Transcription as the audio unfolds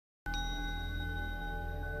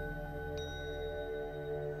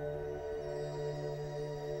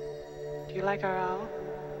Do you like our owl?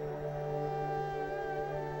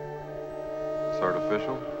 It's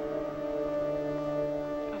artificial?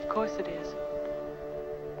 Of course it is.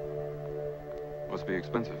 Must be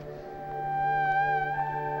expensive.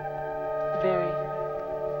 Very.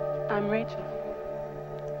 I'm Rachel.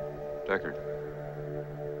 Deckard.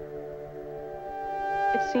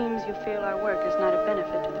 It seems you feel our work is not a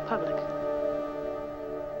benefit to the public.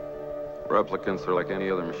 Replicants are like any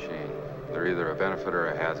other machine. They're either a benefit or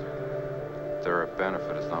a hazard. If they're a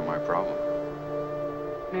benefit, it's not my problem.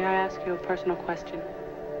 May I ask you a personal question?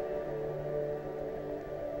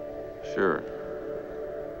 Sure.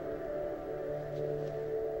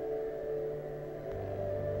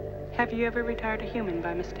 Have you ever retired a human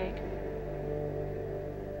by mistake?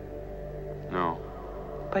 No.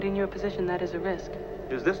 But in your position, that is a risk.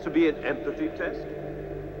 Is this to be an empathy test?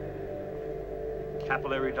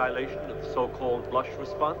 Capillary dilation of the so-called blush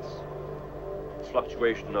response?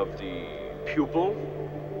 Fluctuation of the pupil?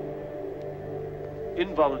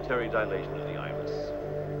 Involuntary dilation of the iris?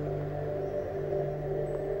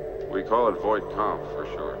 We call it void comp for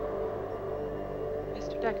sure.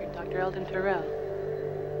 Mr. Deckard, Dr. Eldon Tyrrell.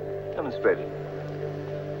 Demonstrate it.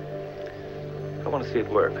 I want to see it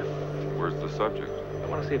work. Where's the subject? I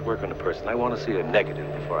want to see it work on a person. I want to see a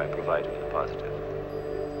negative before I provide him with a positive.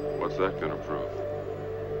 What's that gonna prove?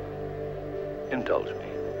 Indulge me.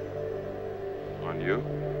 On you?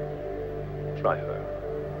 Try her.